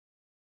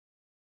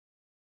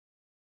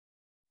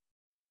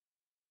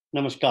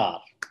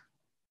Namaskar.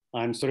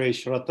 I'm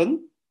Suresh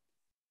Ratan,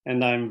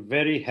 and I'm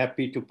very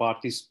happy to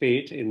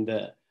participate in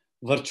the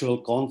virtual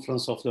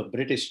conference of the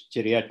British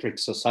Geriatrics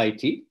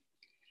Society.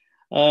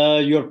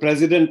 Your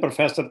president,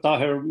 Professor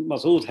Tahir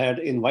Masood, had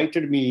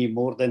invited me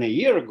more than a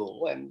year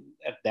ago, and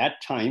at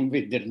that time,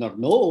 we did not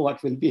know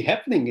what will be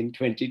happening in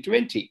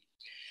 2020.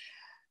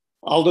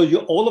 Although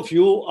all of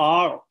you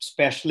are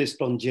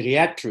specialists on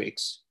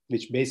geriatrics,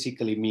 which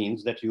basically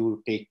means that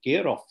you take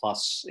care of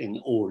us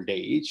in old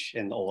age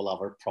and all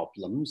our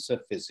problems,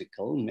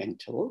 physical,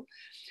 mental.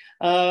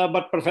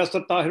 But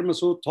Professor Tahir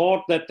Masood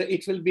thought that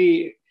it will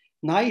be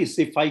nice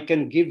if I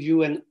can give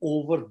you an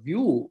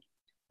overview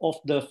of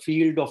the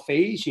field of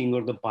aging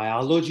or the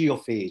biology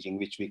of aging,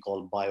 which we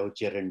call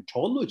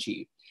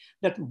biogerontology,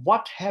 that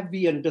what have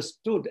we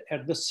understood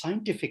at the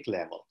scientific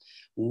level,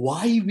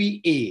 why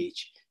we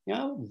age,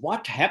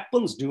 what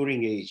happens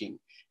during aging,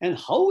 and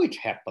how it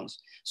happens.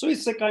 So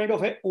it's a kind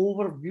of an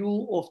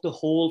overview of the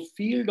whole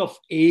field of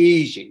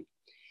aging.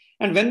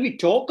 And when we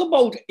talk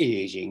about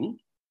aging,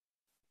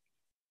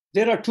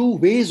 there are two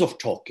ways of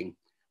talking.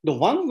 The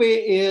one way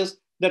is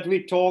that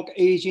we talk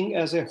aging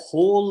as a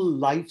whole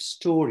life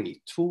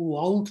story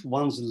throughout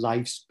one's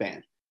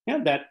lifespan.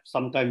 That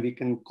sometimes we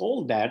can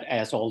call that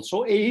as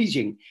also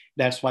aging.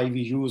 That's why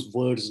we use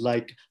words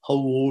like how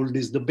old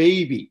is the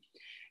baby.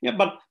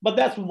 But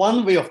that's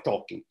one way of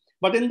talking.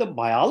 But in the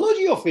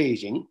biology of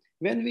aging,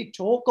 when we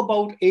talk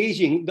about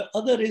aging, the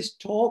other is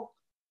talk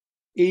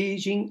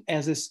aging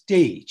as a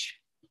stage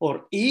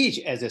or age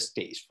as a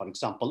stage. For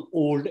example,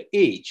 old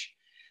age.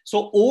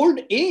 So old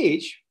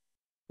age,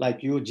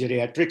 like you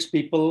geriatrics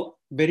people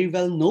very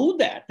well know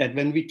that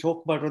when we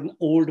talk about an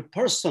old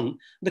person,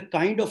 the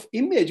kind of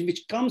image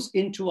which comes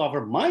into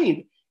our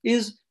mind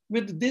is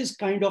with this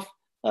kind of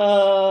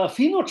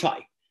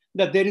phenotype,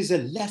 that there is a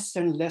less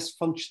and less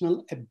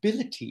functional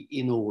ability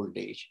in old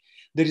age.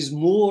 There is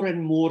more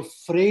and more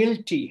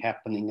frailty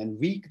happening and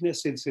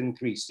weakness is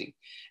increasing.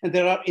 And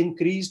there are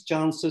increased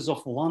chances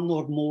of one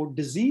or more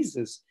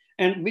diseases,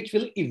 and which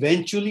will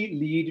eventually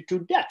lead to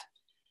death.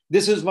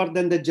 This is what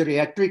then the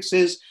geriatrics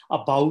is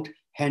about,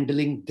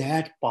 handling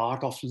that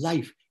part of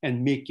life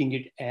and making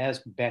it as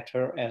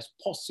better as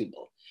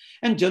possible.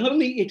 And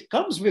generally it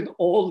comes with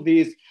all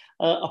these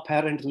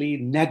apparently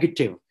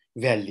negative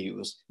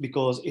values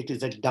because it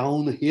is a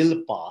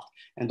downhill path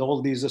and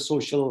all these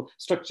social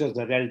structures,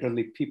 the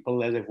elderly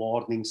people as a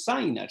warning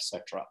sign,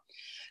 etc.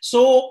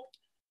 So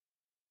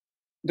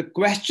the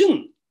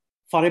question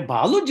for a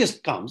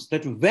biologist comes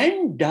that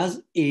when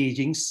does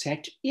aging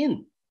set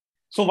in?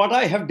 So what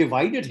I have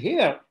divided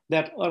here,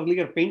 that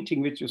earlier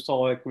painting, which you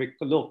saw a quick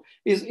look,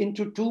 is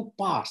into two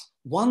parts.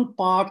 One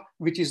part,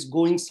 which is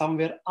going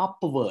somewhere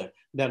upward,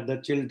 that the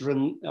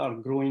children are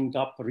growing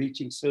up,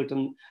 reaching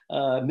certain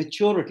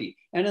maturity,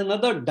 and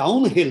another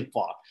downhill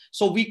part.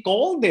 So we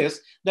call this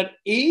that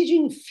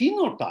aging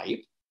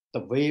phenotype,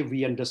 the way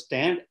we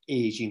understand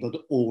aging or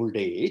the old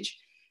age,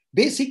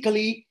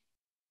 basically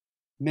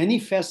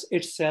manifests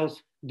itself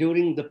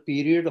during the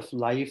period of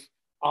life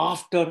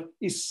after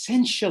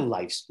essential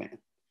lifespan.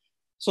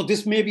 So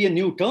this may be a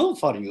new term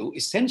for you,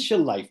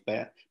 essential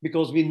lifespan,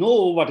 because we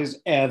know what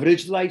is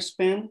average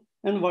lifespan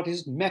and what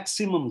is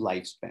maximum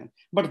lifespan.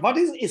 But what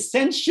is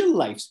essential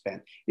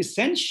lifespan?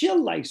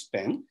 Essential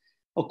lifespan,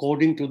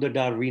 according to the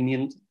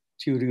Darwinian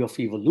theory of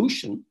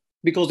evolution,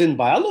 because in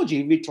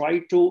biology, we try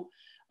to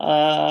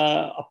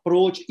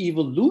approach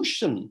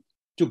evolution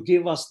to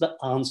give us the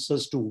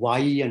answers to why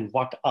and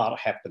what are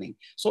happening.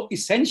 So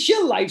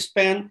essential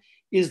lifespan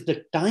is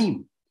the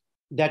time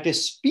that a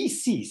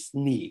species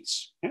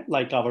needs,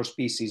 like our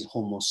species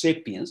Homo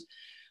sapiens,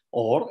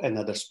 or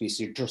another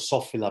species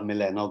Drosophila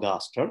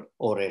melanogaster,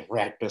 or a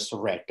Rattus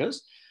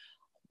rattus,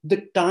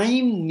 the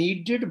time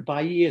needed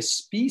by a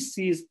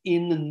species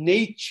in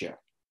nature,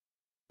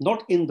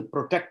 not in the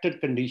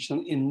protected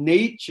condition, in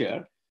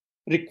nature,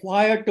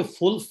 required to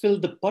fulfill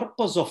the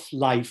purpose of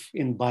life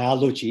in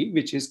biology,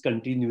 which is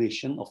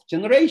continuation of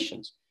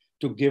generations,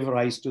 to give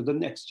rise to the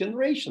next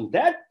generation.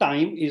 That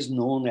time is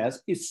known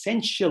as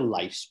essential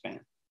lifespan.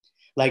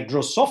 Like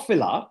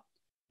Drosophila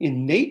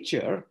in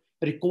nature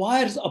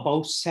requires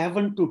about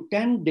 7 to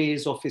 10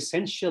 days of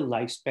essential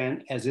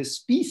lifespan as a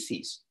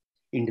species.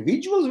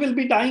 Individuals will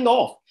be dying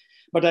off,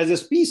 but as a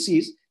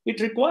species,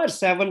 it requires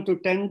 7 to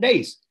 10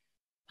 days.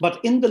 But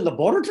in the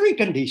laboratory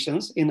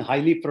conditions, in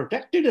highly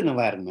protected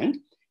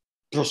environment,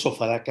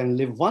 Drosophila can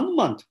live 1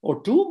 month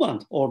or 2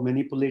 months or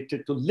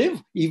manipulated to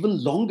live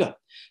even longer.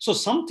 So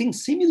something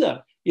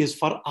similar is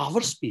for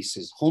our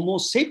species. Homo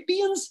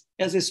sapiens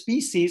as a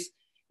species,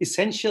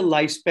 essential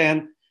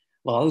lifespan,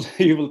 well,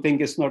 you will think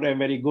it's not a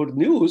very good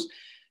news,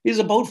 is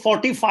about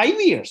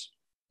 45 years.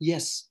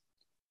 Yes,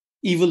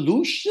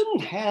 evolution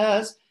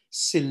has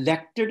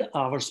selected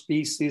our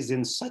species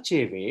in such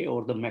a way,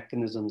 or the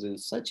mechanisms in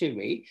such a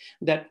way,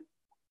 that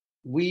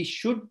we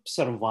should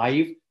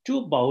survive to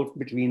about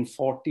between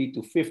 40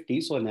 to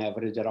 50, so an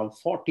average around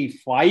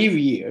 45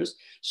 years,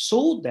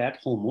 so that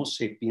Homo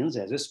sapiens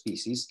as a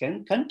species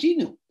can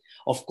continue.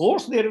 Of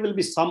course, there will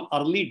be some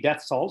early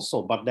deaths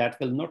also, but that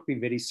will not be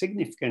very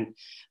significant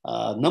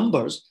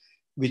numbers,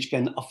 which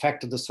can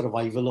affect the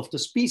survival of the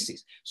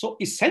species. So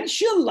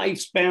essential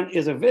lifespan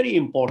is a very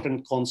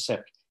important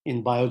concept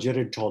in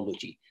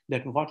biogerontology,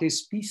 that what is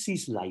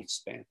species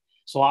lifespan?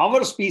 So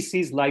our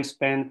species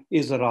lifespan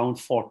is around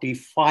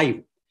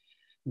 45.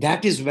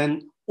 That is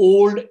when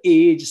old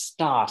age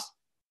starts.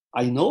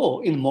 I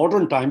know in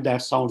modern time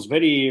that sounds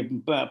very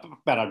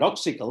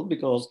paradoxical,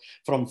 because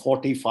from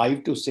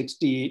 45 to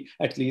 60,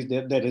 at least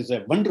there is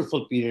a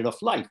wonderful period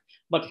of life.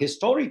 But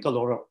historical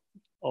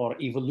or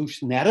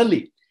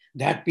evolutionarily,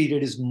 that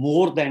period is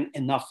more than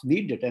enough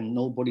needed, and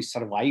nobody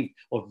survived,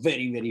 or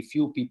very, very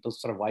few people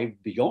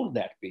survived beyond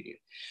that period.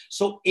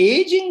 So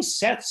aging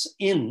sets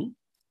in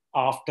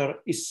after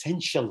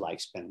essential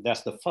lifespan.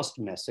 That's the first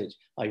message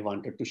I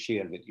wanted to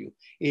share with you.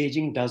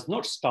 Aging does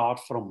not start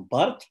from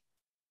birth.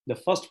 The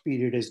first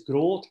period is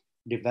growth,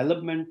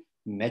 development,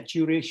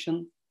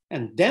 maturation,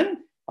 and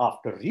then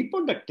after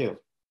reproductive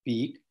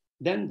peak,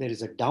 then there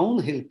is a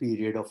downhill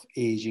period of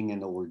aging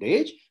and old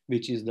age,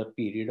 which is the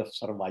period of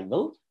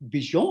survival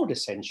beyond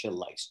essential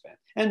lifespan.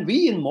 And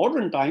we in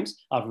modern times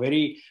are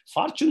very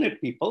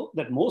fortunate people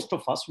that most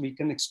of us, we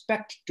can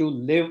expect to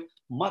live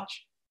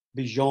much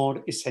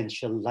beyond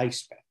essential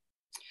lifespan.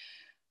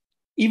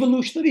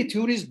 Evolutionary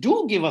theories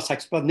do give us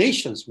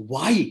explanations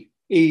why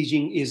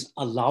aging is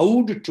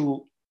allowed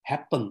to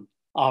happen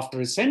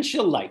after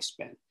essential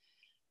lifespan.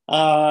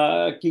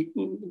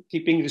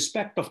 Keeping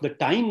respect of the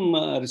time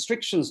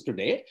restrictions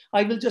today,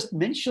 I will just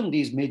mention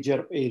these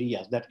major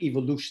areas that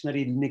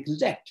evolutionary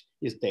neglect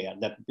is there,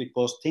 that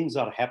because things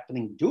are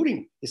happening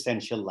during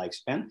essential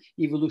lifespan,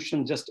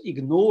 evolution just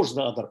ignores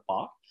the other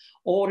part,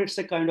 or it's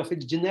a kind of a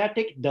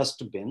genetic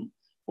dustbin,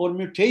 or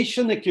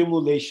mutation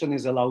accumulation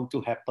is allowed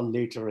to happen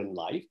later in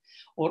life,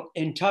 or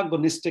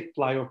antagonistic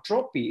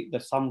pleiotropy,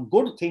 that some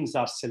good things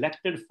are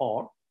selected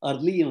for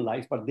early in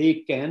life, but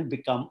they can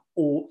become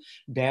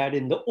bad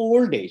in the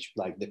old age,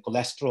 like the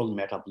cholesterol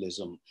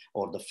metabolism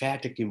or the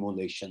fat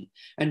accumulation.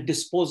 And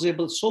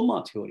disposable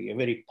soma theory, a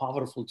very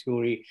powerful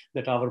theory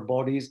that our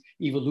body's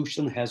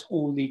evolution has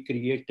only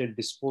created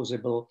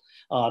disposable,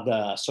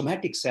 the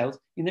somatic cells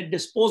in a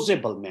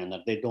disposable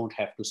manner. They don't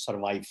have to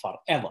survive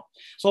forever.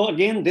 So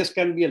again, this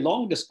can be a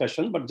long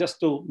discussion, but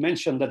just to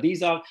mention that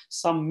these are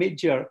some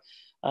major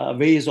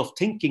ways of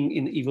thinking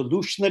in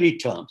evolutionary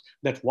terms,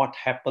 that what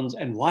happens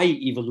and why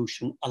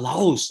evolution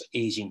allows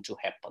aging to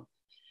happen.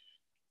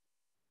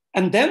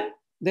 And then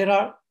there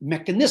are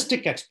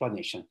mechanistic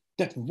explanations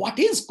that what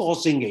is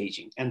causing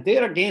aging. And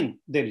there again,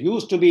 there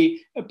used to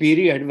be a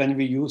period when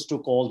we used to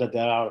call that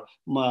there are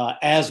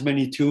as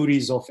many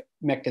theories of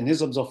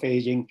mechanisms of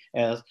aging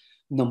as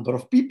number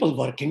of people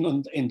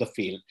working in the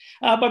field.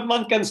 But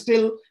one can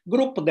still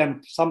group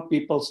them. Some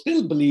people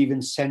still believe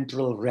in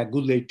central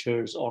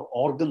regulators or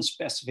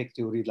organ-specific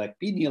theory, like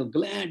pineal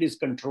gland is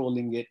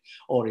controlling it,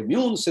 or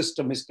immune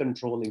system is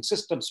controlling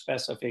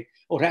system-specific,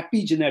 or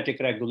epigenetic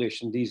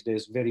regulation these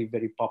days, very,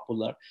 very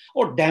popular,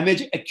 or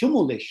damage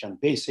accumulation,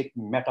 basic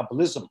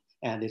metabolism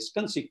and its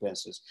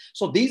consequences.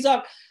 So these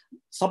are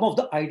some of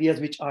the ideas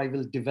which I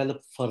will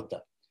develop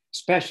further,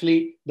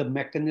 especially the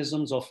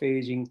mechanisms of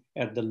aging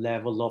at the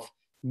level of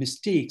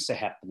mistakes are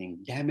happening,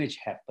 damage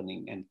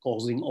happening, and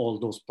causing all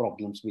those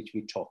problems which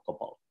we talk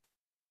about.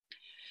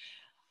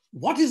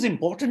 What is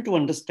important to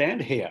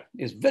understand here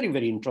is very,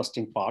 very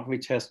interesting part,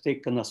 which has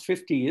taken us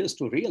 50 years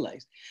to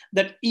realize,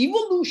 that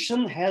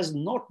evolution has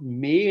not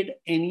made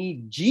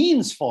any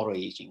genes for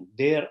aging.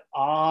 There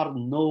are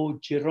no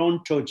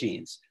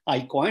gerontogenes.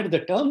 I coined the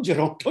term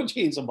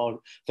gerontogenes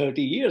about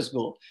 30 years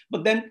ago,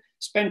 but then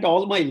spent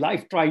all my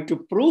life trying to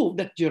prove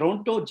that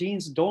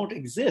gerontogenes don't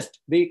exist.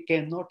 They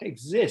cannot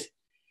exist.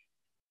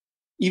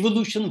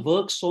 Evolution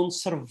works on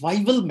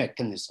survival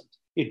mechanisms.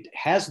 It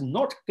has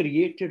not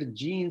created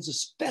genes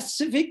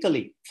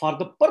specifically for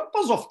the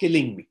purpose of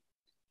killing me.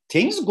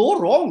 Things go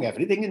wrong.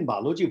 Everything in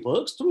biology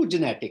works through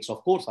genetics.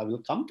 Of course, I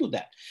will come to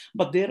that.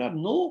 But there are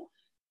no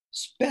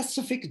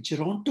specific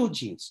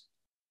gerontogenes.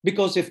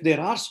 Because if there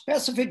are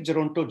specific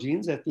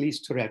gerontogenes, at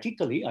least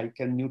theoretically, I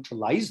can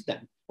neutralize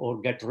them or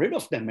get rid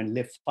of them and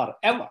live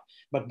forever.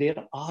 But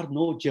there are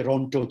no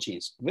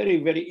gerontogenes.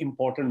 Very, very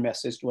important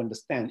message to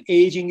understand.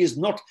 Aging is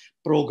not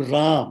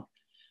programmed.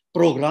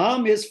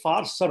 Program is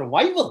for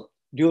survival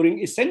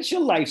during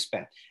essential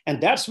lifespan.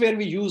 And that's where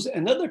we use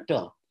another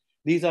term.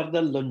 These are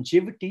the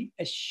longevity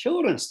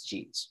assurance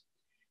genes.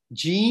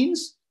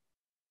 Genes,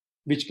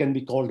 which can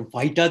be called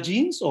vita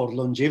genes or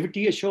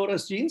longevity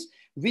assurance genes,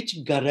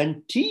 which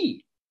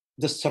guarantee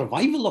the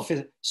survival of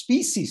a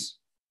species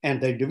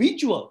and the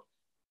individual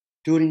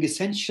during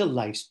essential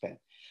lifespan.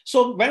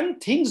 So when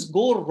things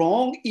go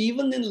wrong,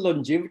 even in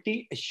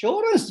longevity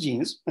assurance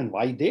genes, and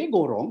why they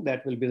go wrong,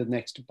 that will be the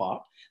next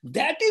part.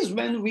 That is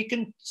when we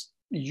can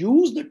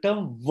use the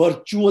term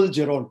virtual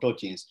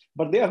gerontogenes,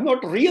 but they are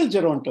not real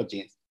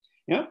gerontogenes.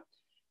 Yeah?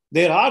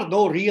 There are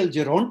no real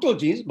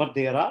gerontogenes, but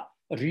there are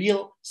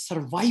real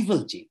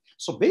survival genes.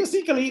 So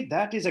basically,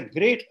 that is a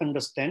great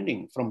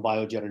understanding from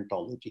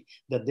biogerontology,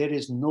 that there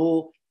is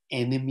no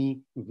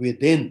enemy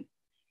within.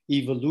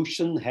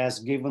 evolution has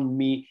given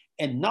me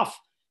enough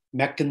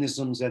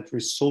mechanisms and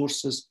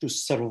resources to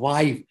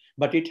survive,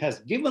 but it has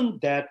given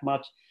that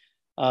much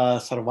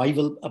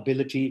survival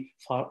ability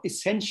for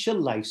essential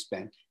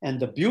lifespan. And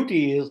the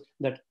beauty is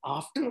that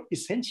after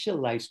essential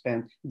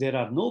lifespan, there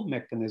are no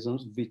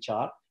mechanisms which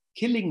are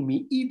killing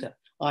me either.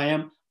 I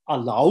am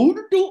allowed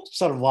to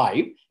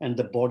survive, and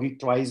the body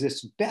tries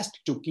its best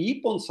to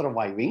keep on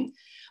surviving,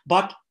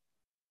 but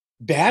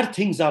bad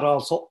things are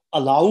also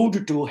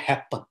allowed to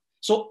happen.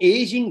 So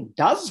aging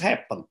does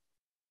happen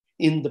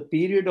in the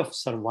period of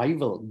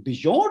survival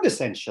beyond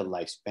essential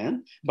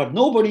lifespan, but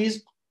nobody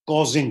is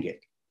causing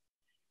it.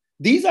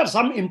 These are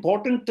some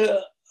important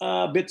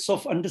bits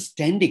of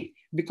understanding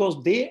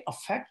because they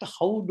affect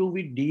how do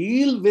we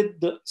deal with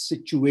the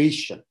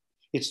situation.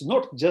 It's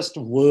not just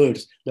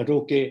words that,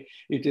 okay,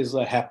 it is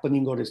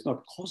happening or it's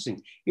not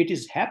causing. It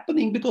is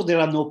happening because there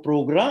are no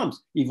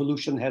programs.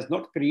 Evolution has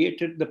not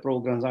created the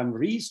programs. I'm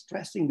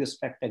re-stressing this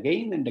fact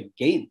again and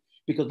again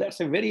because that's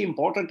a very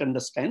important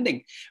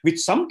understanding, which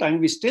sometimes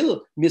we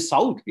still miss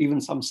out.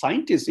 Even some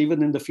scientists,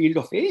 even in the field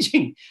of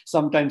aging,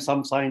 sometimes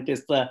some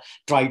scientists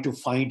try to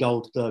find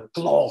out the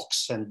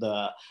clocks and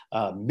the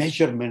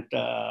measurement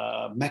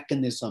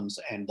mechanisms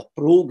and the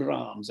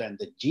programs and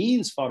the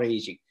genes for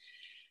aging.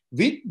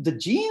 With the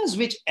genes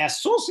which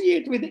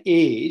associate with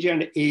age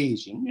and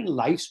aging and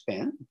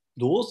lifespan,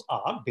 those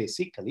are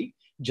basically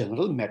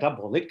general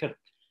metabolic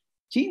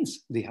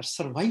genes. They are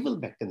survival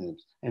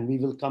mechanisms. And we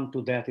will come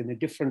to that in a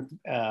different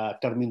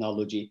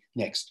terminology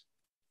next.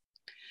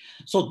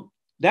 So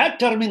that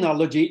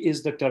terminology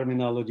is the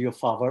terminology of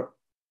our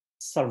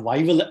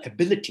survival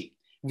ability,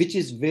 which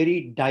is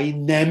very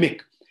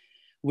dynamic.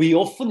 We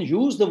often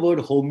use the word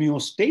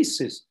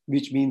homeostasis,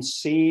 which means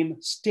same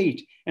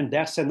state. And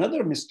that's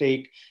another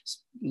mistake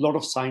a lot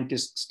of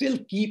scientists still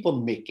keep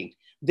on making.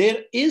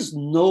 There is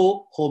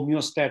no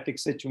homeostatic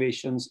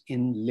situations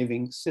in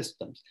living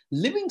systems.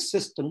 Living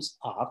systems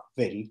are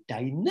very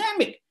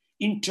dynamic,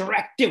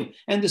 interactive,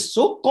 and they're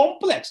so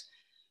complex.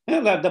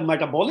 And at the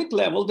metabolic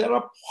level, there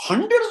are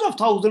hundreds of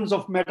thousands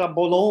of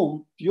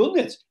metabolome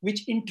units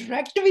which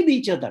interact with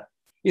each other.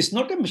 It's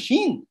not a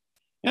machine.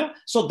 Yeah?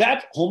 So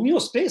that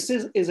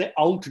homeostasis is an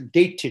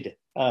outdated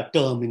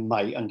term in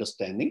my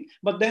understanding.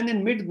 But then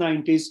in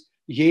mid-90s,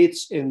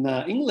 Yates in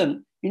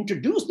England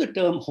introduced the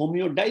term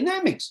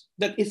homeodynamics,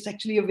 that it's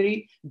actually a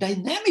very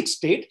dynamic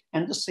state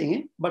and the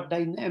same, but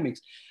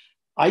dynamics.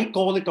 I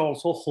call it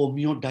also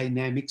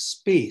homeodynamic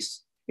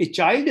space. A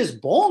child is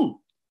born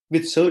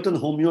with certain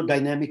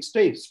homeodynamic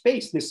space,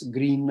 this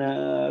green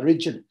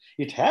region.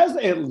 It has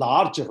a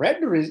large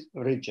red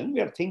region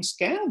where things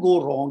can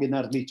go wrong in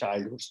early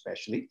childhood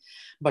especially,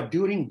 but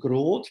during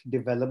growth,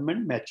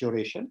 development,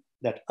 maturation,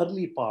 that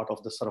early part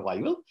of the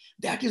survival,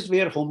 that is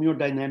where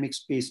homeodynamic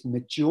space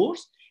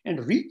matures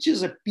and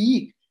reaches a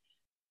peak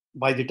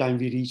by the time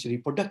we reach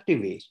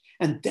reproductive age.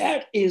 And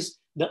that is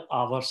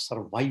our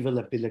survival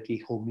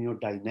ability,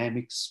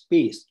 homeodynamic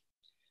space.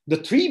 The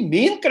three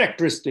main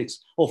characteristics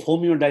of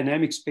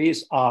homeodynamic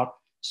space are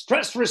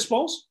stress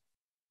response,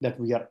 that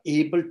we are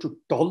able to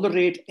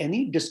tolerate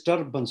any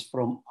disturbance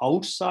from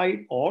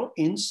outside or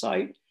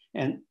inside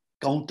and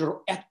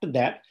counteract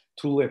that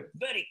through a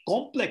very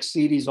complex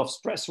series of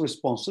stress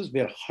responses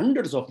where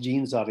hundreds of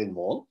genes are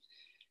involved.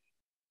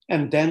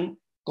 And then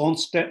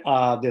constant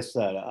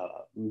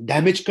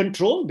damage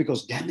control,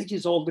 because damage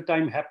is all the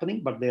time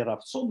happening, but there are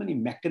so many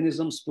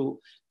mechanisms to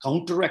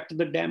counteract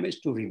the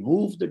damage, to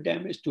remove the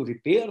damage, to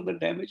repair the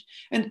damage,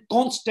 and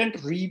constant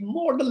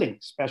remodeling,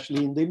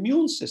 especially in the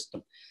immune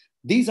system.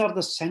 These are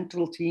the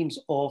central themes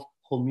of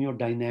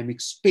homeodynamic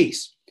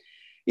space.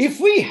 If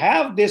we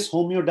have this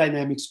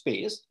homeodynamic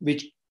space,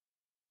 which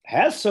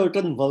has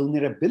certain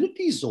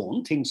vulnerability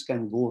zone, things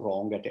can go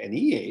wrong at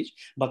any age,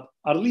 but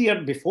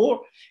earlier,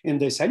 before, in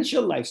the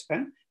essential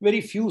lifespan, very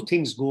few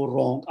things go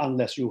wrong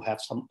unless you have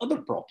some other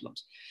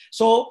problems.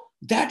 So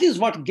that is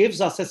what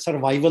gives us a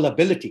survival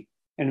ability.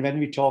 And when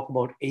we talk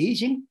about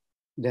aging,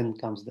 then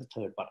comes the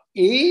third part.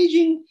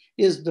 Aging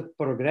is the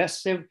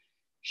progressive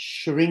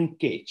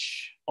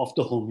shrinkage of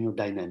the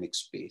homeodynamic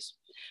space.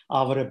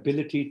 Our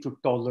ability to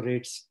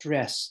tolerate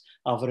stress,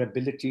 our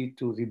ability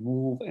to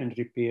remove and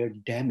repair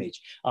damage,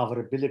 our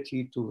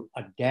ability to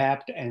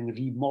adapt and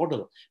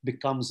remodel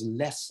becomes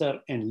lesser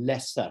and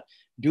lesser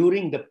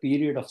during the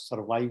period of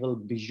survival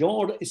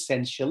beyond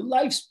essential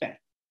lifespan.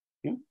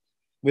 Yeah?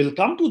 We'll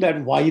come to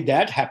that, why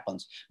that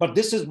happens. But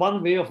this is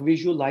one way of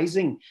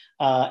visualizing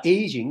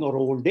aging or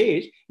old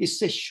age.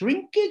 It's a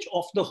shrinkage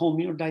of the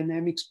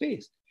homeodynamic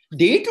space.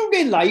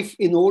 Day-to-day life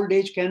in old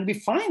age can be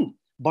fine,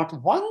 but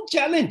one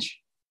challenge,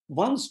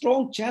 one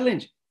strong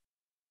challenge,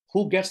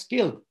 who gets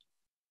killed?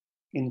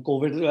 In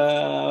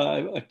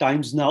COVID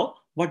times now,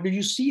 what do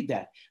you see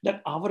that?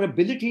 That our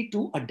ability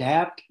to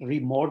adapt,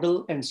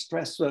 remodel, and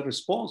stress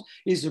response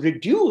is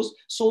reduced,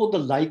 so the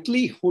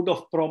likelihood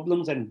of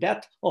problems and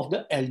death of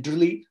the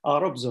elderly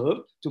are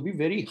observed to be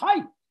very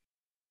high.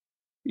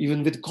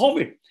 even with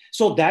COVID.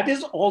 So that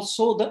is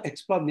also the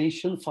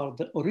explanation for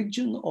the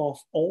origin of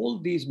all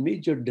these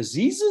major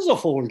diseases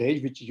of old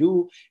age, which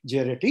you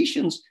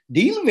geriatricians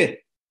deal with,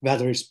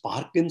 whether it's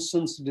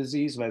Parkinson's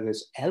disease, whether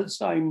it's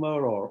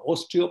Alzheimer or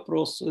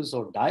osteoporosis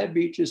or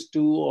diabetes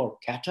 2 or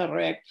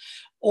cataract,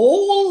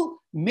 all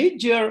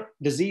major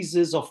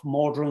diseases of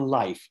modern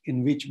life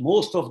in which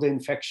most of the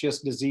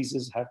infectious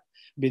diseases have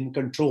been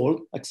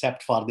controlled,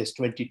 except for this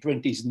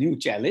 2020's new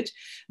challenge,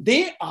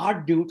 they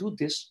are due to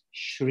this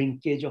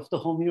shrinkage of the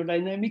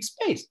homeodynamic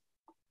space.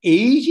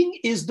 Aging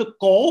is the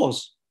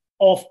cause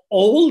of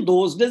all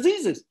those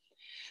diseases.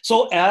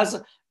 So as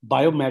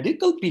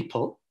biomedical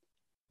people,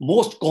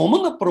 most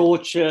common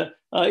approach is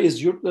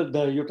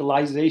the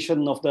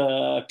utilization of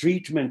the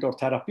treatment or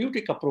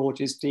therapeutic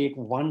approach is take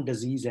one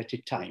disease at a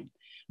time.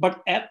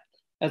 But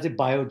as a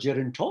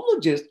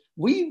biogerontologist,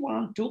 we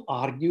want to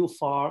argue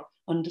for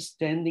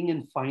understanding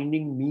and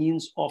finding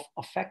means of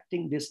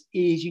affecting this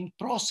aging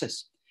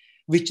process,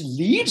 which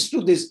leads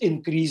to this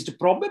increased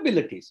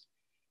probabilities.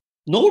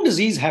 No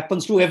disease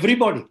happens to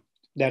everybody.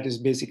 That is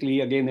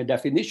basically, again, a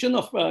definition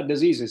of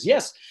diseases.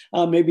 Yes,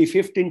 maybe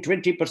 15,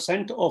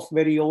 20% of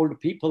very old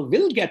people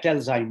will get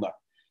Alzheimer,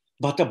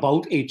 but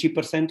about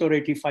 80% or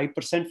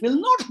 85% will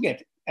not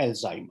get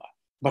Alzheimer,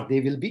 but they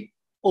will be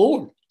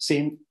old.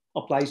 Same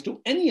applies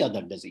to any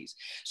other disease.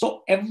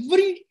 So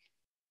every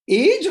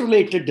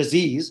age-related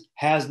disease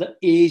has the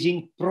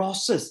aging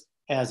process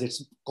as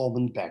its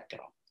common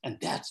background. And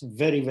that's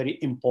very, very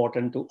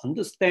important to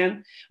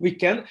understand. We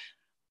can,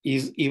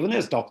 even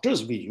as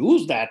doctors, we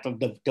use that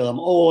the term,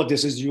 oh,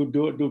 this is due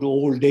to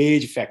old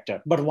age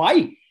factor. But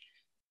why?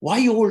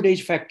 Why old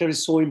age factor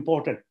is so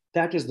important?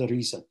 That is the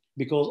reason.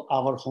 Because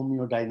our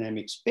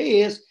homeodynamic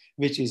space,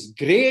 which is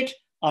great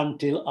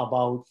until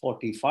about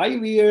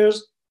 45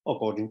 years,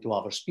 according to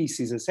our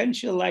species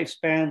essential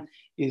lifespan,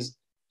 is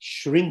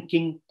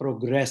shrinking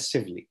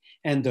progressively.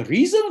 And the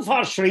reason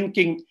for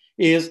shrinking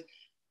is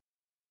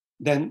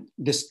then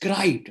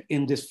described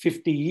in this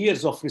 50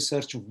 years of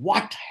research,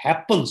 what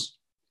happens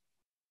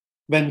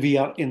when we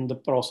are in the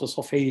process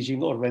of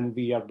aging or when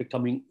we are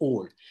becoming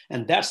old.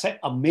 And that's an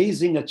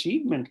amazing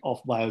achievement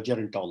of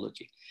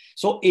biogerontology.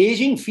 So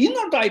aging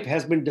phenotype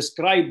has been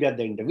described at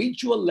the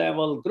individual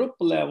level, group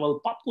level,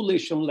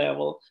 population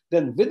level,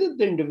 then within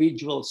the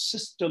individual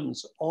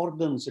systems,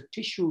 organs,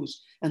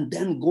 tissues, and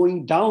then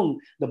going down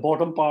the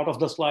bottom part of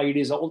the slide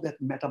is all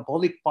that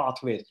metabolic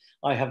pathways.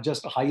 I have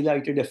just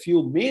highlighted a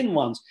few main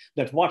ones,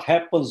 that what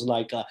happens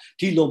like a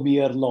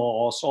telomere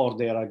loss, or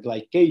there are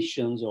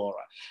glycations or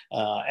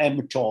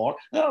mTOR.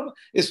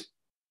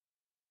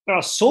 There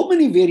are so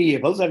many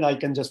variables, and I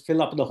can just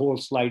fill up the whole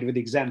slide with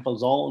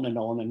examples on and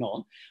on and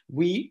on.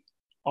 We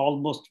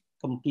almost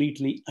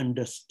completely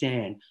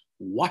understand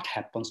what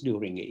happens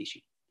during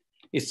aging.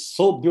 It's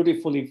so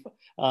beautifully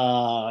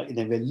in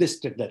a way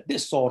listed that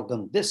this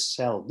organ, this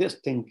cell, this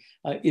thing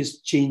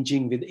is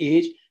changing with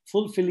age,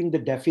 fulfilling the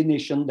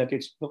definition that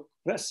it's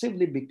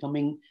progressively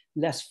becoming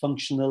less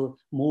functional,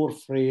 more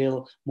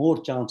frail, more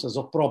chances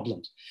of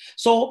problems.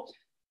 So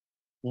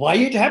why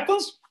it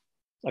happens?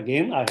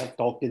 Again, I have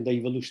talked in the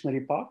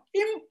evolutionary part,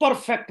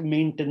 imperfect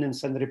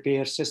maintenance and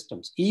repair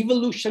systems.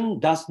 Evolution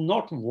does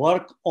not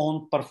work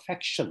on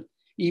perfection.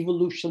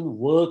 Evolution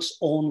works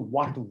on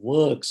what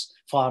works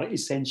for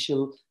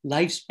essential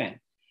lifespan.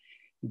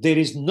 There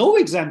is no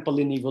example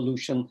in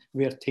evolution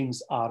where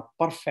things are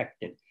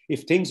perfected.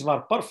 If things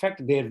were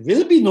perfect, there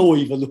will be no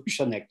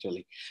evolution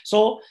actually.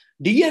 So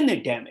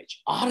DNA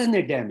damage,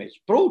 RNA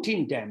damage,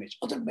 protein damage,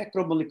 other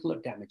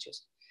macromolecular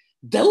damages,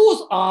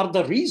 those are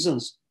the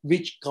reasons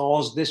which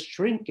cause this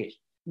shrinkage.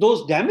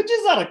 Those damages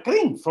are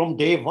occurring from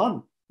day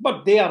one,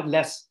 but they are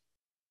less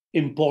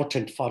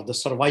important for the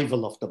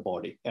survival of the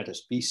body at a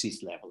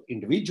species level.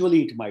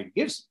 Individually, it might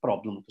give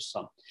problem to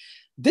some.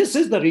 This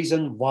is the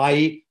reason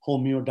why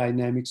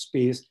homeodynamic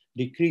space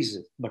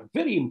decreases. But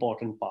very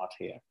important part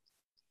here,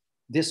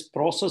 this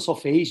process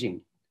of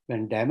aging,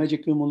 when damage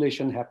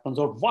accumulation happens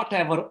or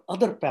whatever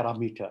other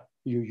parameter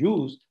you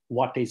use,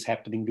 what is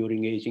happening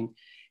during aging,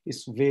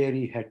 is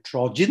very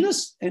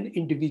heterogeneous and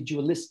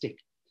individualistic.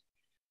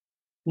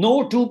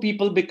 No two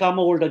people become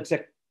old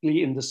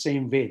exactly in the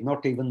same way,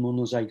 not even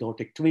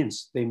monozygotic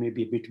twins. They may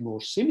be a bit more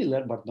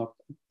similar, but not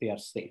they are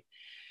same.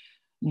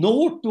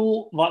 No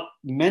two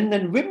men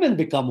and women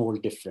become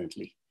old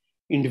differently.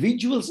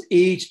 Individuals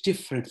age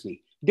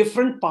differently.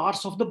 Different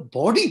parts of the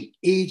body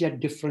age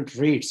at different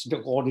rates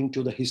according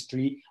to the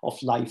history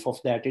of life of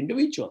that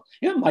individual.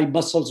 Yeah, my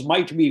muscles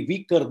might be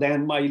weaker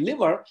than my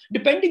liver,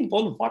 depending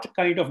upon what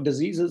kind of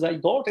diseases I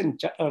got in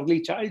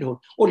early childhood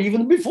or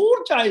even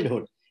before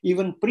childhood.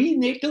 Even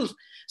prenatal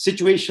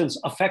situations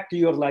affect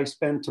your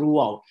lifespan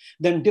throughout.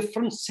 Then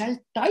different cell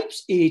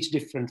types age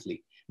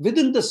differently.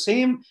 Within the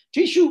same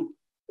tissue,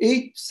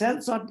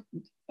 cells are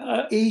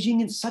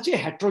aging in such a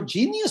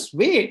heterogeneous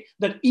way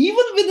that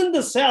even within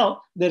the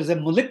cell, there is a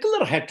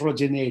molecular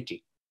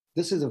heterogeneity.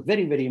 This is a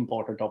very, very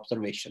important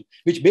observation,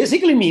 which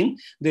basically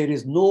means there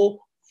is no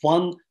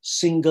one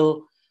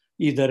single,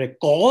 either a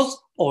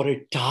cause or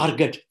a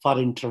target for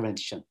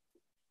intervention.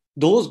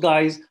 those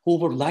guys who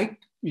would like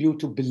you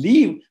to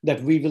believe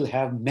that we will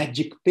have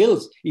magic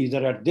pills,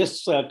 either at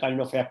this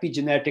kind of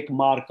epigenetic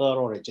marker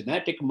or a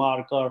genetic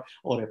marker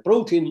or a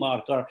protein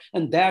marker,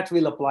 and that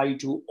will apply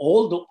to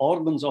all the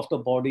organs of the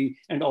body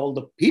and all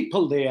the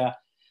people there.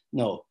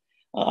 No,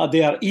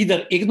 they are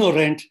either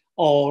ignorant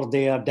or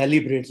they are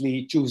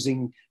deliberately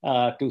choosing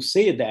to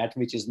say that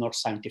which is not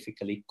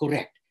scientifically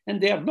correct. And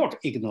they are not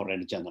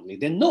ignorant generally.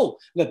 They know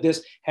that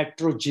this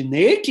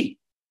heterogeneity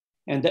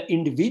and the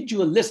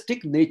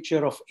individualistic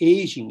nature of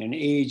aging and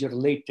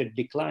age-related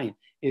decline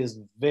is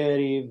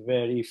very,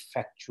 very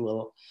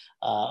factual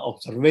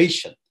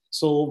observation.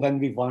 So when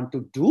we want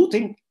to do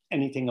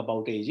anything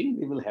about aging,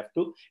 we will have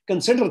to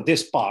consider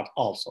this part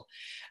also.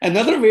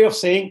 Another way of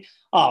saying,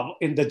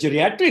 in the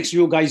geriatrics,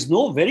 you guys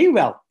know very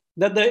well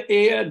that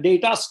the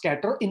data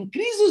scatter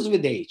increases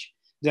with age.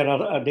 There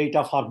are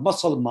data for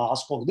muscle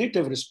mass,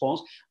 cognitive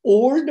response.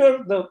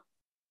 Older the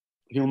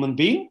human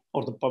being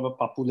or the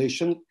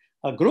population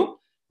group,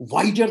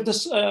 wider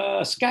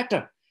the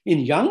scatter. In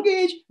young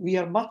age, we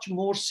are much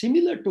more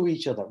similar to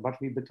each other, but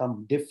we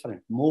become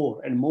different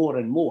more and more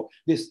and more.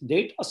 This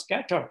data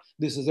scatter,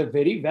 this is a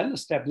very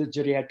well-established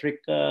geriatric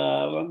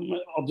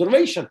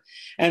observation.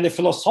 And a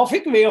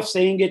philosophic way of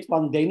saying it,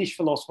 one Danish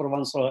philosopher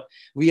once said,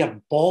 we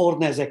are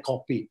born as a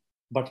copy,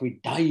 but we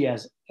die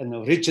as an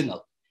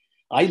original.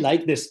 I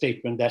like this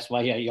statement. That's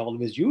why I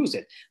always use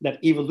it,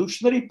 that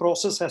evolutionary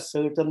process has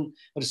certain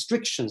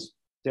restrictions.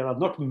 There are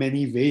not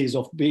many ways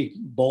of being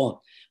born,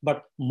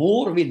 but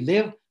more we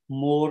live,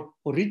 more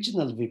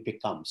original we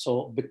become.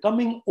 So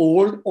becoming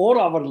old or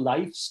our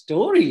life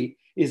story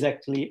is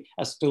actually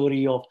a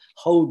story of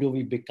how do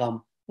we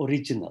become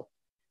original.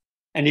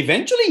 And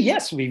eventually,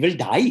 yes, we will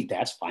die.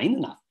 That's fine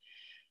enough.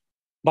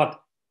 But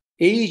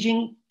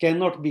aging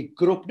cannot be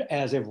grouped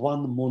as a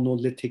one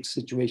monolithic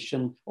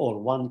situation or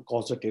one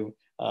causative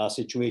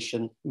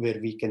situation where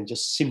we can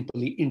just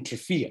simply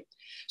interfere.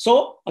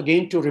 So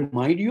again, to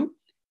remind you,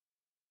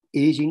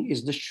 aging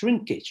is the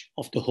shrinkage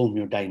of the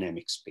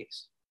homeodynamic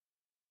space.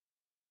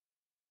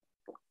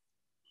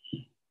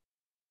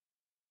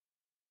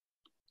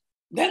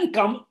 Then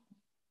come,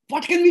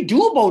 what can we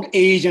do about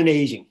age and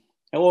aging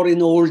or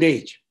in old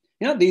age?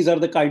 These are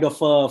the kind of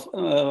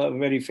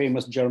very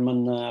famous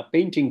German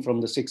painting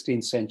from the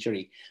 16th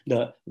century.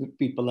 The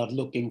people are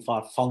looking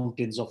for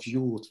fountains of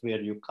youth where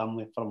you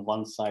come from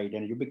one side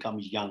and you become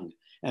young.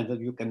 And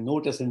then you can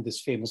notice in this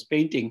famous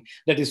painting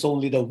that it's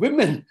only the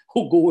women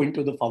who go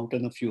into the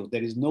fountain of youth.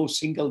 There is no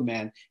single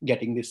man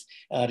getting this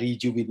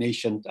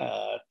rejuvenation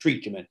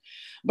treatment.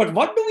 But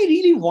what do we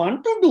really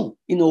want to do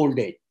in old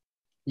age?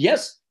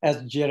 Yes,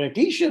 as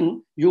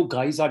geriatrician, you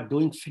guys are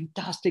doing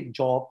fantastic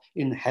job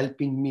in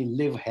helping me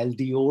live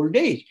healthy old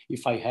age.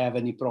 If I have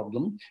any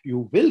problem,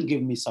 you will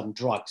give me some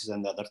drugs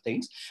and other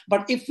things.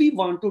 But if we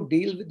want to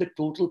deal with the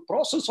total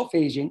process of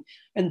aging,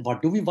 and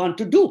what do we want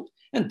to do?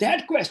 And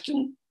that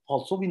question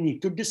also we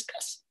need to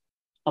discuss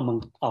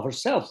among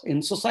ourselves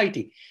in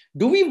society.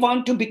 Do we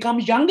want to become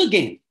young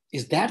again?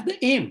 Is that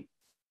the aim?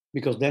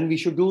 Because then we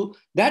should do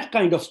that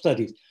kind of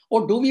studies.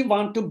 Or do we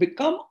want to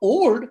become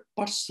old,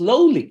 but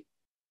slowly?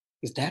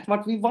 Is that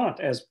what we want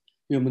as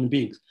human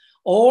beings?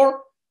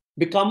 Or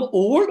become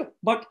old,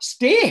 but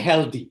stay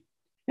healthy?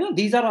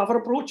 These are our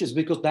approaches,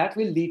 because that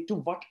will lead to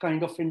what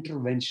kind of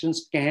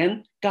interventions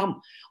can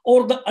come.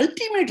 Or the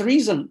ultimate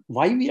reason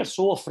why we are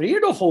so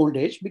afraid of old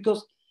age,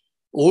 because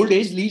old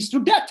age leads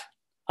to death.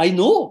 I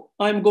know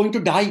I'm going to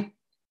die.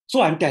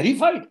 So I'm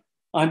terrified.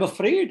 I'm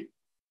afraid.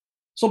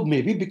 So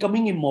maybe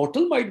becoming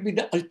immortal might be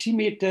the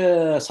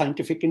ultimate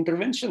scientific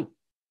intervention.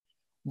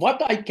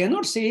 What I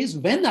cannot say is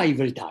when I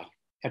will die.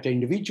 At an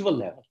individual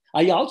level.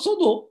 I also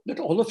know that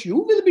all of you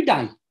will be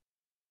dying.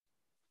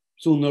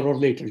 Sooner or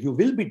later, you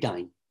will be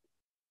dying.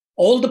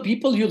 All the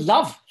people you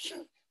love,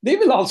 they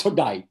will also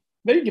die.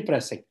 Very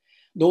depressing.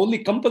 The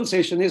only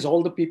compensation is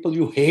all the people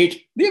you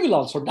hate, they will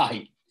also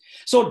die.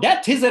 So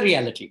death is a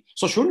reality.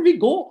 So should we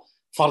go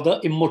for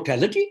the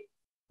immortality?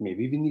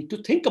 Maybe we need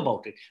to think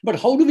about it. But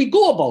how do we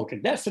go about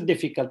it? That's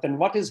difficult. And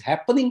what is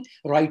happening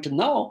right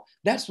now,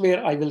 that's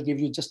where I will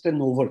give you just an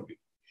overview.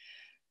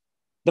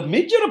 The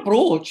major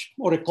approach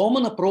or a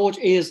common approach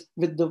is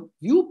with the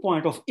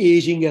viewpoint of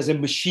aging as a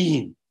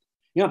machine.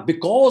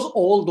 Because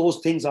all those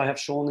things I have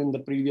shown in the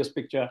previous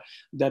picture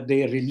that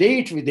they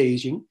relate with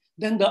aging,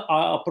 then the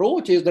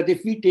approach is that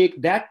if we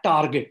take that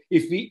target,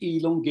 if we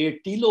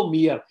elongate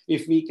telomere,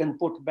 if we can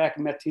put back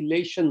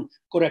methylation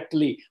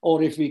correctly,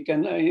 or if we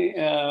can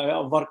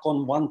work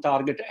on one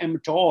target,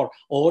 mTOR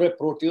or a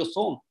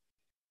proteasome,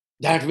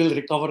 that will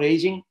recover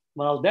aging.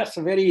 Well, that's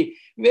a very,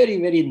 very,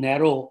 very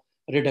narrow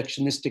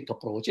reductionistic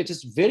approach. It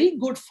is very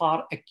good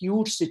for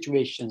acute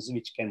situations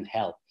which can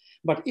help.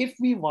 But if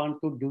we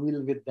want to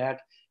deal with that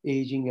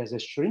aging as a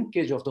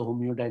shrinkage of the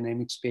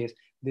homeodynamic space,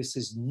 this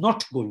is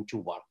not going to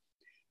work.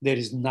 There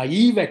is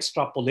naive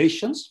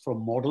extrapolations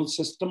from model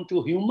system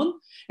to human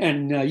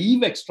and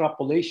naive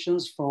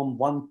extrapolations from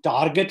one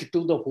target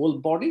to the whole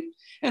body,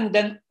 and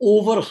then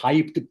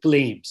overhyped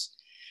claims.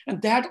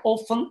 And that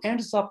often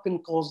ends up in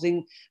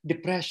causing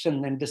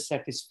depression and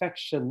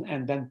dissatisfaction.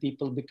 And then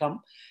people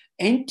become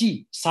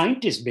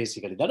anti-scientists,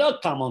 basically. That, oh,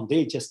 come on,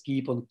 they just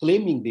keep on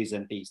claiming these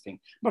and these things.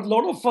 But a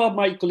lot of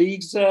my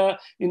colleagues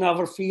in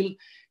our field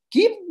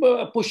keep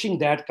pushing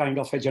that kind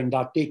of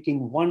agenda,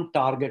 taking one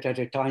target at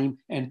a time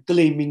and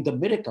claiming the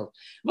miracle.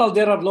 Well,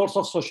 there are lots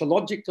of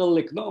sociological,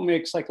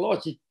 economic,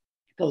 psychological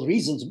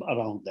reasons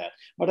around that.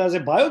 But as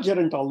a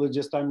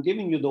biogerontologist, I'm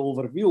giving you the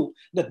overview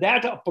that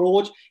that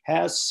approach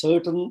has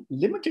certain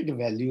limited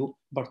value,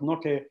 but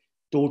not a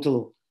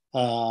total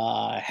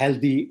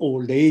healthy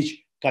old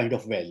age kind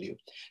of value.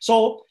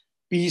 So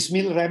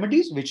piecemeal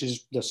remedies, which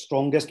is the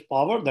strongest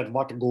power, that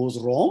what goes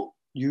wrong,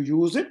 you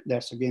use it.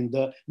 That's again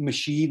the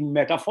machine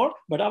metaphor,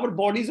 but our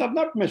bodies are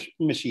not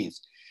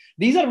machines.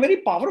 These are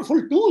very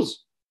powerful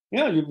tools.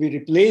 Yeah, we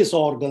replace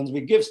organs,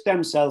 we give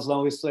stem cells.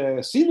 Now it's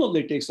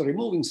senolytics,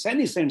 removing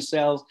senescent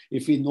cells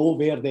if we know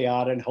where they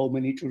are and how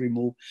many to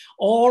remove,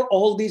 or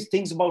all these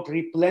things about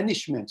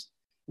replenishments.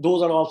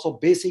 Those are also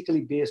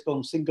basically based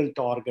on single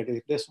target.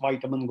 If this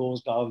vitamin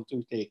goes down,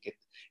 you take it.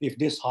 If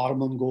this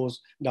hormone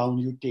goes down,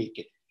 you take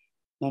it.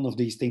 None of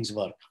these things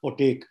work. Or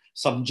take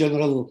some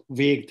general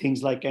vague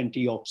things like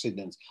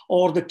antioxidants.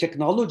 Or the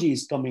technology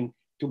is coming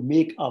to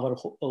make our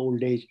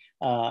old age,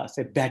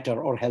 say,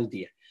 better or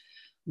healthier.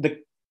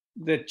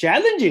 The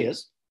challenge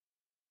is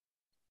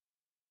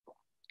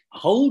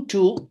how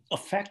to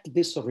affect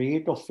this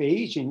rate of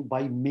aging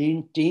by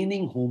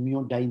maintaining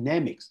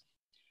homeodynamics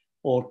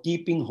or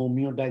keeping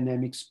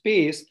homeodynamic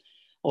space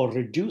or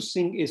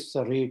reducing its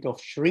rate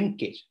of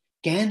shrinkage.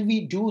 Can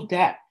we do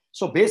that?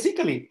 So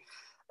basically,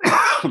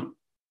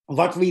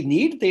 what we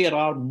need, there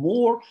are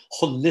more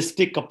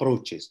holistic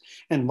approaches.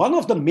 And one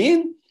of the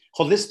main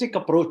holistic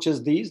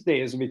approaches these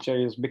days, which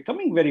is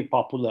becoming very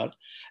popular,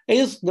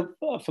 is the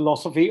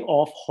philosophy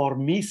of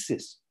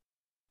hormesis.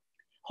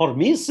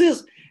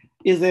 Hormesis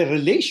is a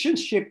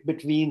relationship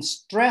between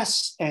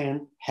stress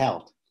and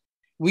health.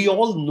 We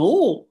all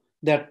know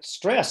that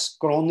stress,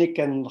 chronic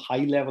and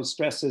high-level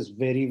stress, is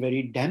very,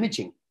 very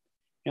damaging.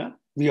 Yeah?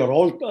 We are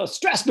all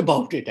stressed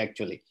about it,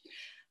 actually.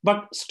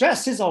 But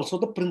stress is also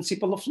the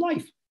principle of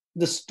life.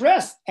 The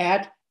stress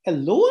at a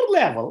lower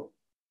level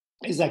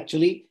is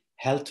actually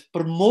health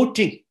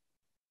promoting.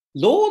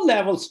 Low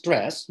level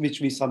stress,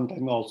 which we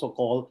sometimes also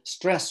call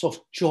stress of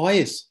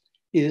choice,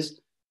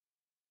 is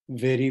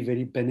very,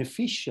 very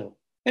beneficial.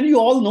 And you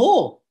all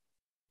know,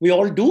 we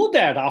all do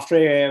that after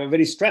a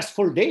very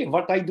stressful day.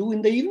 What I do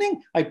in the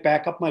evening, I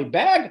pack up my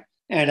bag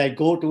and I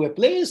go to a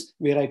place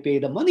where I pay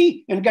the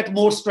money and get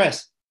more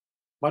stress.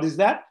 What is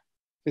that?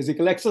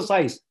 Physical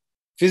exercise.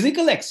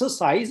 Physical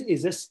exercise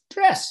is a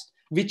stress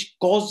which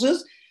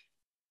causes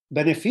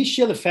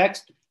beneficial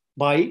effects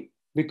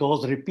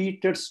because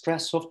repeated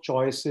stress of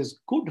choice is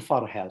good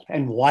for health.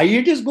 And why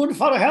it is good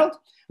for health?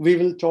 We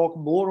will talk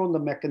more on the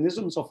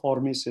mechanisms of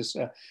hormesis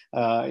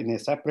in a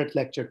separate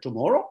lecture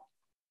tomorrow.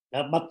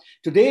 But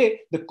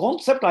today, the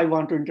concept I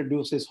want to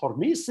introduce is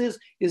hormesis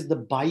is the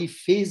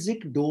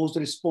biphasic dose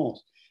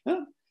response.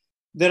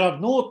 There are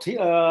no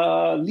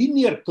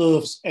linear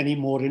curves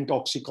anymore in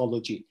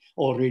toxicology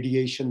or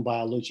radiation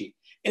biology.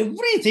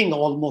 Everything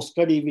almost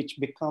study which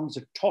becomes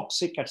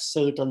toxic at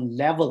certain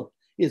level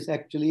is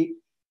actually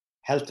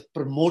health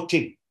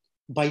promoting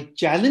by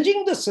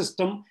challenging the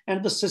system,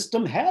 and the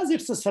system has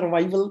its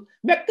survival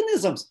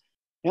mechanisms.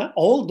 Yeah?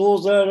 All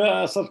those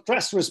are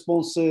stress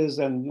responses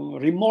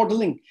and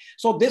remodeling.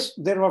 So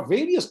there are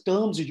various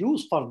terms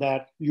used for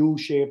that: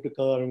 U-shaped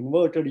curve,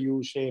 inverted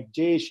U-shape,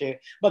 J-shape.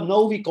 But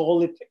now we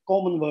call it,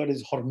 common word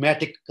is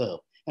hormetic curve.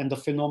 And the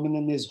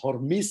phenomenon is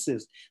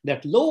hormesis,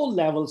 that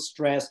low-level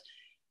stress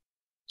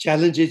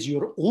challenges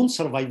your own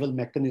survival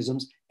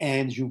mechanisms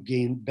and you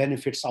gain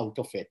benefits out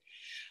of it.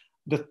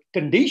 The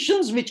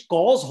conditions which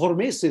cause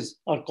hormesis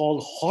are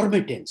called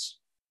hormetins.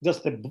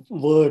 Just a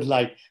word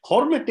like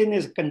hormetin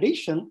is a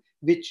condition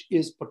which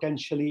is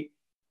potentially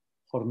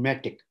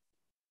hormetic.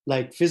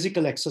 Like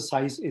physical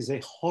exercise is a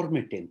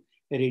hormetin.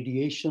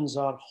 Radiations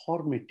are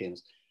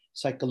hormetins.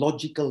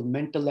 Psychological,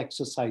 mental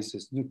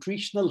exercises,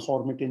 nutritional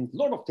hormetins, a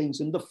lot of things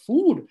in the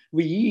food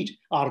we eat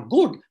are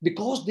good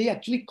because they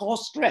actually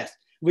cause stress.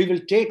 We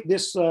will take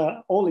this,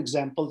 all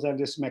examples and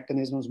these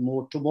mechanisms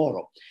more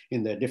tomorrow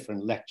in the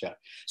different lecture.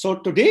 So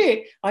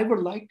today, I would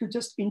like to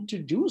just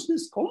introduce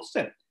this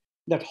concept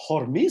that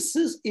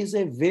hormesis is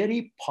a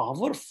very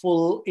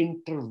powerful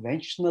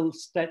interventional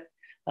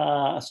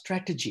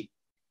strategy.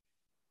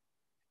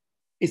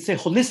 It's a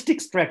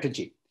holistic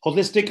strategy.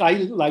 Holistic, I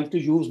like to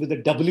use with the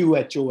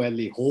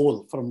W-H-O-L-E,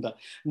 whole, from the,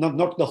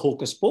 not the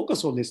hocus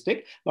pocus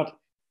holistic, but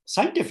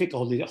scientific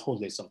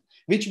holism,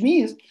 which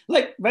means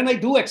like when I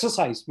do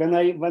exercise, when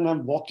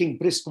I'm walking,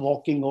 brisk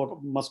walking or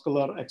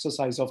muscular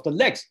exercise of the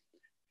legs,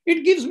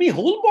 it gives me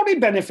whole body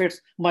benefits.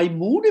 My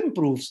mood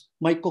improves,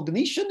 my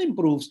cognition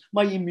improves,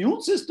 my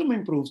immune system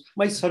improves,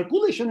 my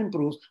circulation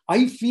improves.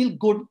 I feel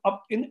good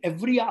up in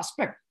every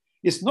aspect.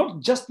 It's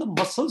not just the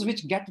muscles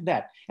which get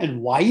that.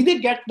 And why they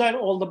get that,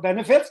 all the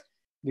benefits?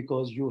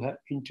 Because you have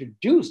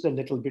introduced a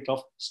little bit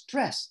of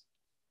stress.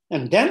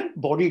 And then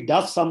body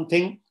does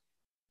something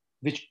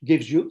which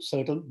gives you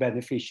certain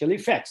beneficial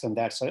effects. And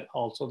that's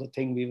also the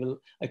thing we will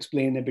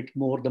explain a bit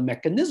more, the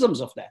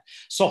mechanisms of that.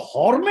 So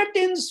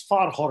hormetins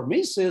for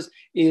hormesis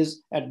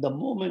is at the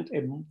moment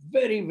a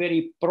very,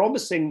 very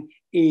promising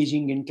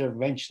aging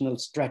interventional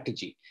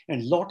strategy.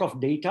 And a lot of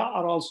data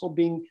are also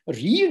being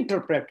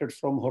reinterpreted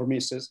from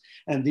hormesis.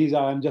 And these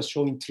are, I'm just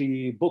showing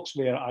 3 books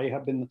where I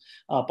have been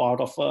a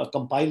part of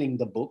compiling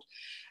the book.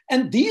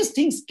 And these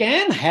things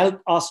can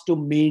help us to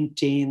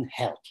maintain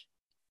health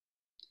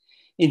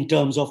in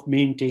terms of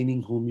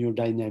maintaining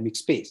homeodynamic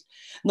space.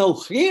 Now,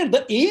 here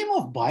the aim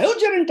of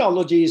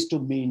biogerontology is to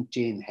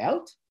maintain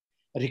health,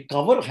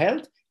 recover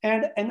health,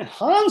 and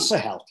enhance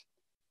health.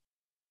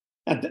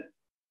 And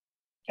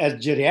as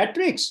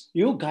geriatrics,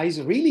 you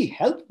guys really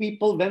help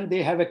people when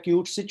they have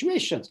acute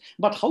situations,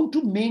 but how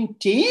to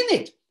maintain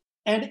it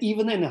and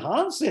even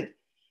enhance it?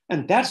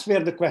 And that's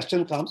where the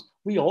question comes.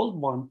 We all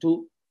want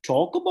to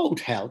talk about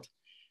health.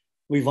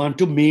 We want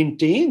to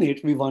maintain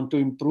it. We want to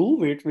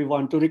improve it. We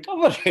want to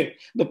recover it.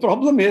 The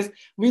problem is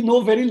we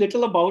know very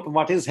little about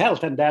what is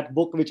health. And that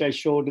book, which I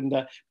showed in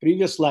the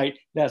previous slide,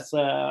 that's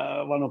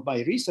one of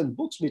my recent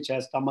books, which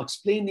has come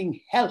explaining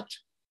health.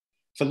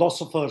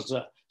 Philosophers,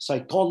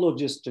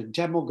 psychologists,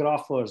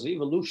 demographers,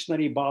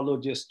 evolutionary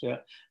biologists,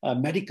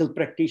 medical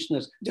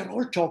practitioners, they're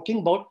all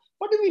talking about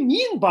what do we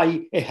mean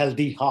by a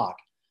healthy heart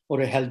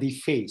or a healthy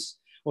face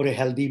or a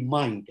healthy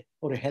mind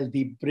or a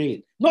healthy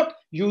brain, not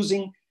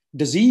using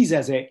disease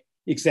as an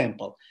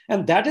example.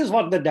 And that is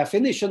what the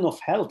definition of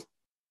health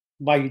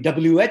by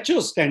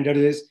WHO standard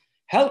is.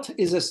 Health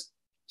is a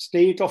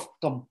state of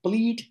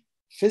complete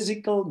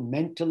physical,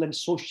 mental, and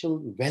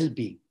social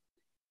well-being,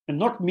 and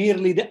not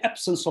merely the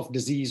absence of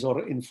disease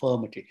or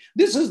infirmity.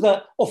 This is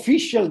the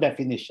official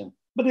definition,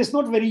 but it's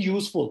not very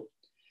useful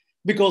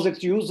because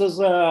it uses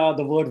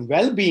the word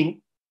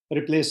well-being,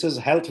 replaces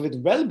health with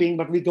well-being,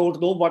 but we don't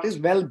know what is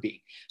well-being.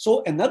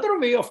 So another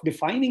way of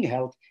defining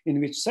health,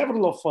 in which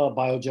several of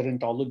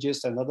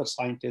biogerontologists and other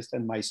scientists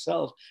and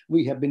myself,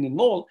 we have been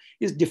involved,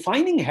 is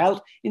defining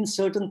health in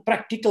certain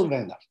practical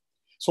manner.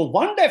 So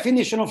one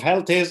definition of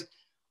health is,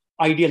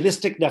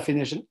 idealistic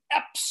definition,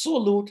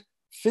 absolute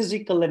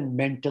physical and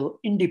mental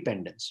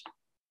independence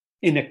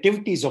in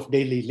activities of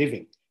daily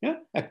living. Yeah?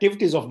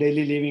 Activities of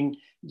daily living,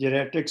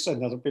 geriatrics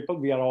and other people,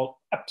 we are all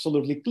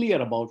absolutely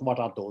clear about what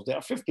are those. There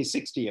are 50,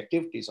 60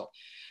 activities.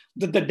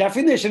 The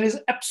definition is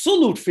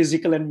absolute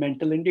physical and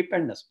mental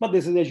independence. But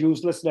this is a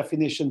useless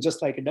definition,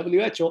 just like a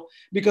WHO,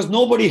 because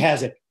nobody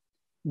has it.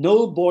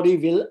 Nobody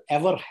will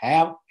ever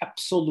have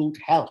absolute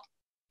health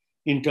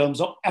in terms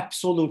of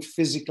absolute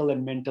physical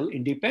and mental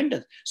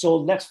independence. So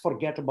let's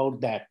forget about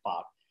that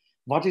part.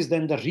 What is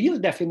then the real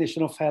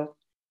definition of health?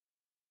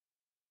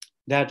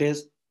 That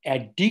is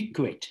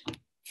adequate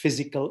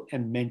physical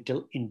and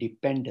mental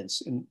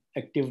independence in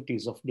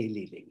activities of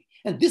daily living.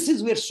 And this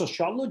is where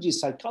sociology,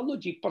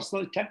 psychology,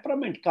 personal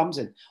temperament comes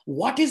in.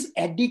 What is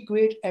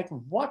adequate at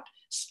what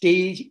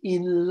stage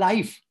in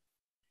life?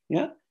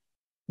 Yeah?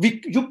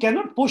 You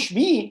cannot push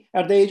me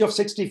at the age of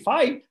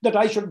 65 that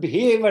I should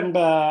behave and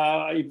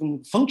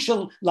even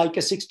function like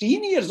a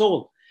 16 years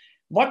old.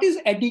 What is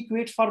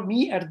adequate for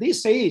me at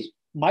this age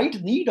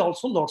might need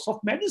also lots of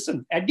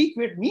medicine.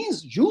 Adequate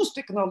means use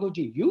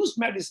technology, use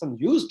medicine,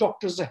 use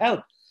doctors'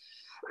 help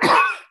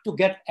to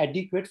get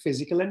adequate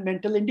physical and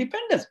mental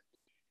independence.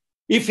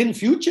 If in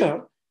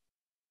future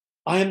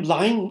I am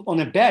lying on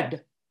a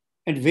bed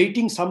and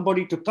waiting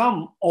somebody to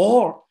come,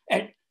 or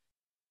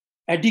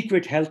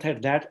adequate health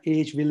at that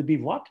age will be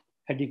what?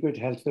 Adequate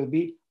health will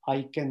be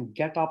I can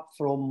get up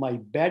from my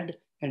bed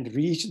and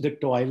reach the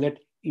toilet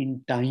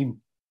in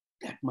time.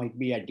 That might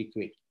be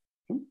adequate.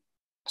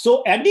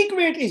 So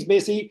adequate is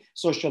basically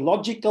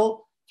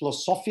sociological,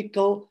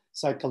 philosophical,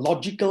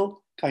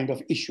 psychological kind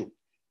of issue.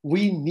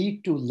 We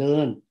need to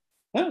learn.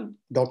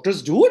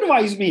 Doctors do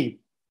advise me,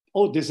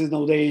 oh, this is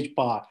now the age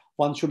part.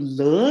 One should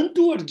learn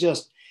to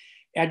adjust.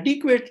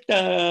 Adequate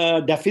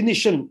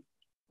definition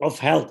of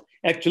health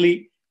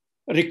actually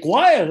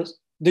requires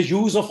the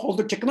use of all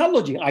the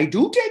technology. I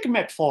do take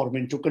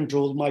metformin to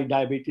control my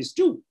diabetes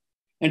too.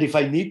 And if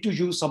I need to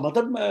use some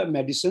other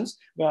medicines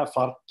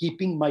for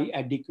keeping my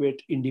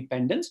adequate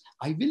independence,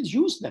 I will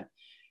use them.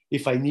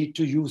 If I need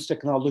to use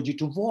technology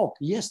to walk,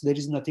 yes, there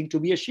is nothing to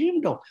be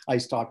ashamed of. I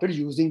started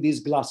using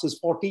these glasses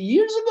 40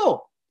 years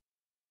ago,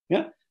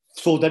 yeah,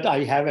 so that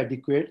I have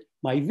adequate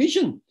my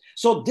vision.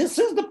 So this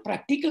is the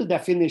practical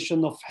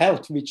definition of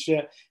health, which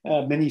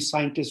many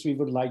scientists we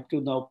would like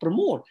to now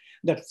promote.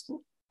 That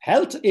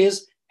health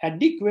is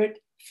adequate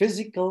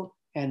physical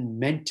and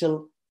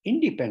mental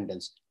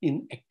independence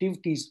in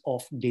activities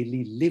of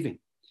daily living.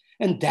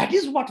 And that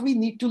is what we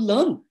need to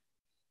learn.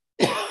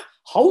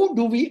 How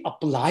do we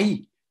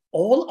apply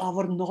all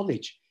our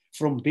knowledge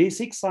from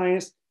basic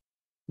science,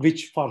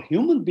 which for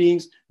human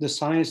beings, the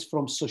science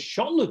from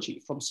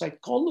sociology, from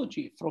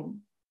psychology,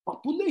 from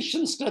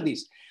population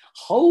studies,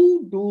 how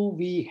do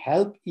we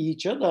help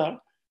each other,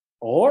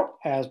 or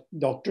as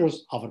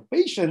doctors, our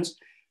patients,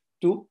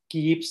 to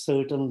keep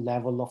certain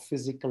level of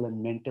physical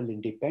and mental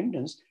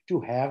independence, to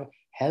have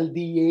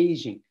healthy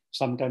aging,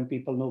 Sometimes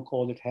people now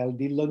call it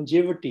healthy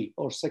longevity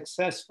or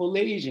successful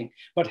aging,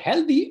 but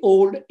healthy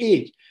old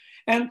age.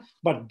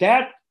 But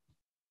that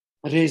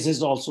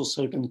raises also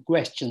certain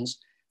questions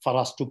for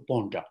us to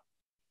ponder.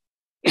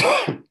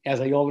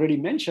 As I already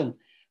mentioned,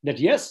 that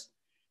yes,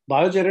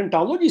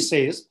 biogerontology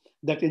says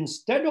that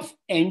instead of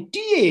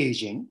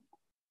anti-aging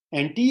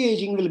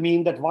will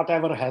mean that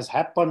whatever has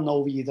happened, now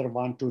we either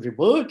want to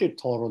revert it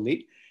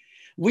thoroughly.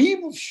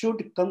 We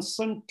should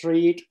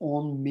concentrate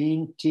on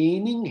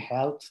maintaining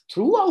health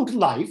throughout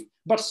life,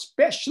 but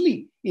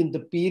especially in the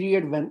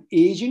period when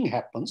aging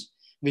happens,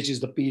 which is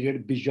the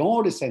period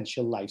beyond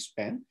essential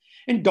lifespan.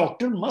 And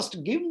doctor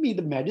must give me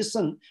the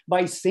medicine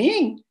by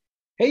saying,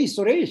 hey,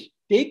 Suresh,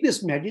 take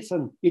this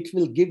medicine. It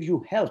will give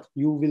you health.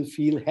 You will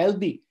feel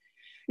healthy.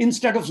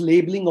 Instead of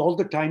labeling all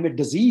the time a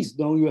disease,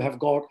 now you have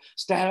got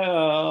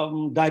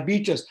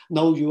diabetes,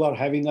 now you are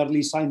having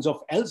early signs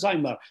of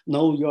Alzheimer,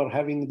 now you are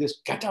having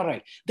this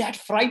cataract. That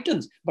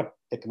frightens. But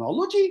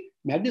technology,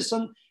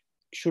 medicine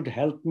should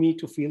help me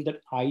to feel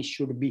that I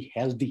should be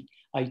healthy.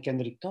 I can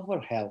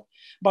recover health.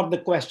 But the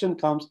question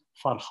comes,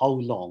 for how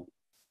long?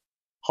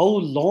 How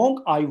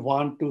long I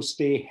want to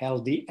stay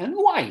healthy and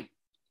why?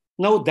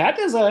 Now that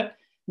is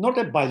not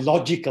a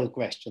biological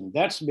question.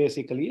 That's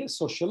basically a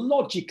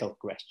sociological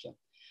question.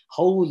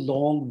 How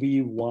long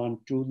we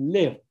want to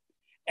live.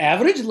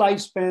 Average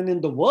lifespan in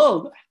the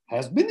world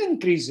has been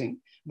increasing,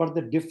 but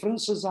the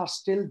differences are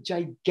still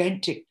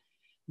gigantic.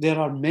 There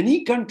are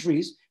many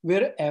countries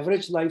where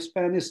average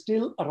lifespan is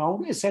still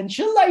around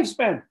essential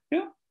lifespan,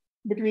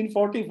 between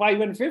 45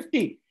 and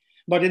 50.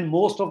 But in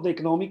most of the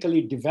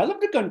economically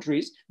developed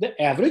countries,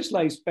 the average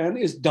lifespan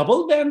is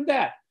double than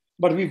that.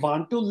 But we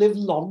want to live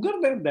longer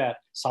than that.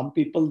 Some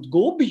people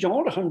go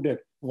beyond 100.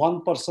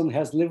 One person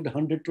has lived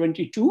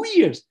 122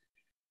 years.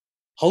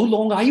 How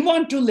long I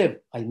want to live,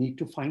 I need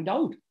to find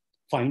out.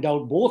 Find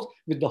out both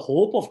with the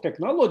hope of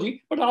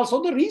technology, but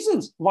also the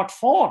reasons. What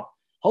for?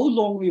 How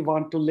long we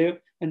want to live,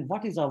 and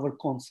what is our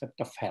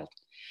concept of health?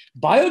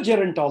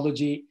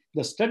 Biogerontology,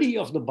 the study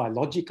of the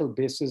biological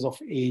basis of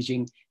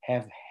aging,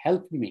 have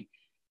helped me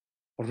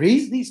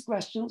raise these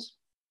questions,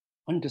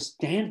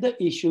 understand the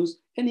issues,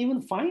 and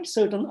even find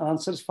certain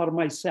answers for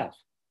myself.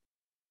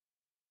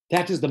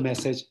 That is the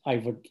message I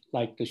would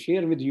like to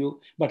share with you.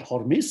 But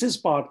for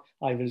Mrs. part,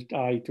 I will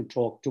try to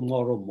talk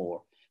tomorrow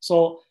more.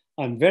 So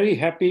I'm very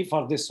happy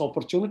for this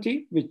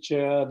opportunity, which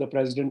the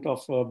president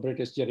of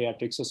British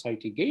Geriatrics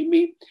Society gave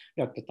me,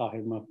 Dr.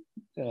 Tahir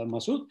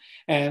Masood.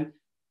 And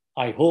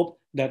I hope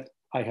that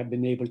I have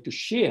been able to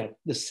share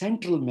the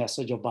central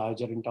message of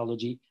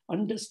biogerontology,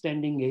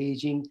 understanding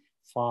aging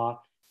for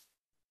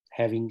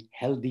having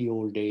healthy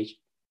old age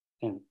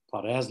and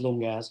for as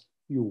long as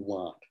you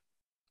want.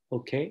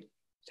 Okay?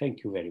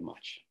 Thank you very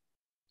much.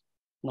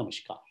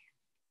 Namaskar.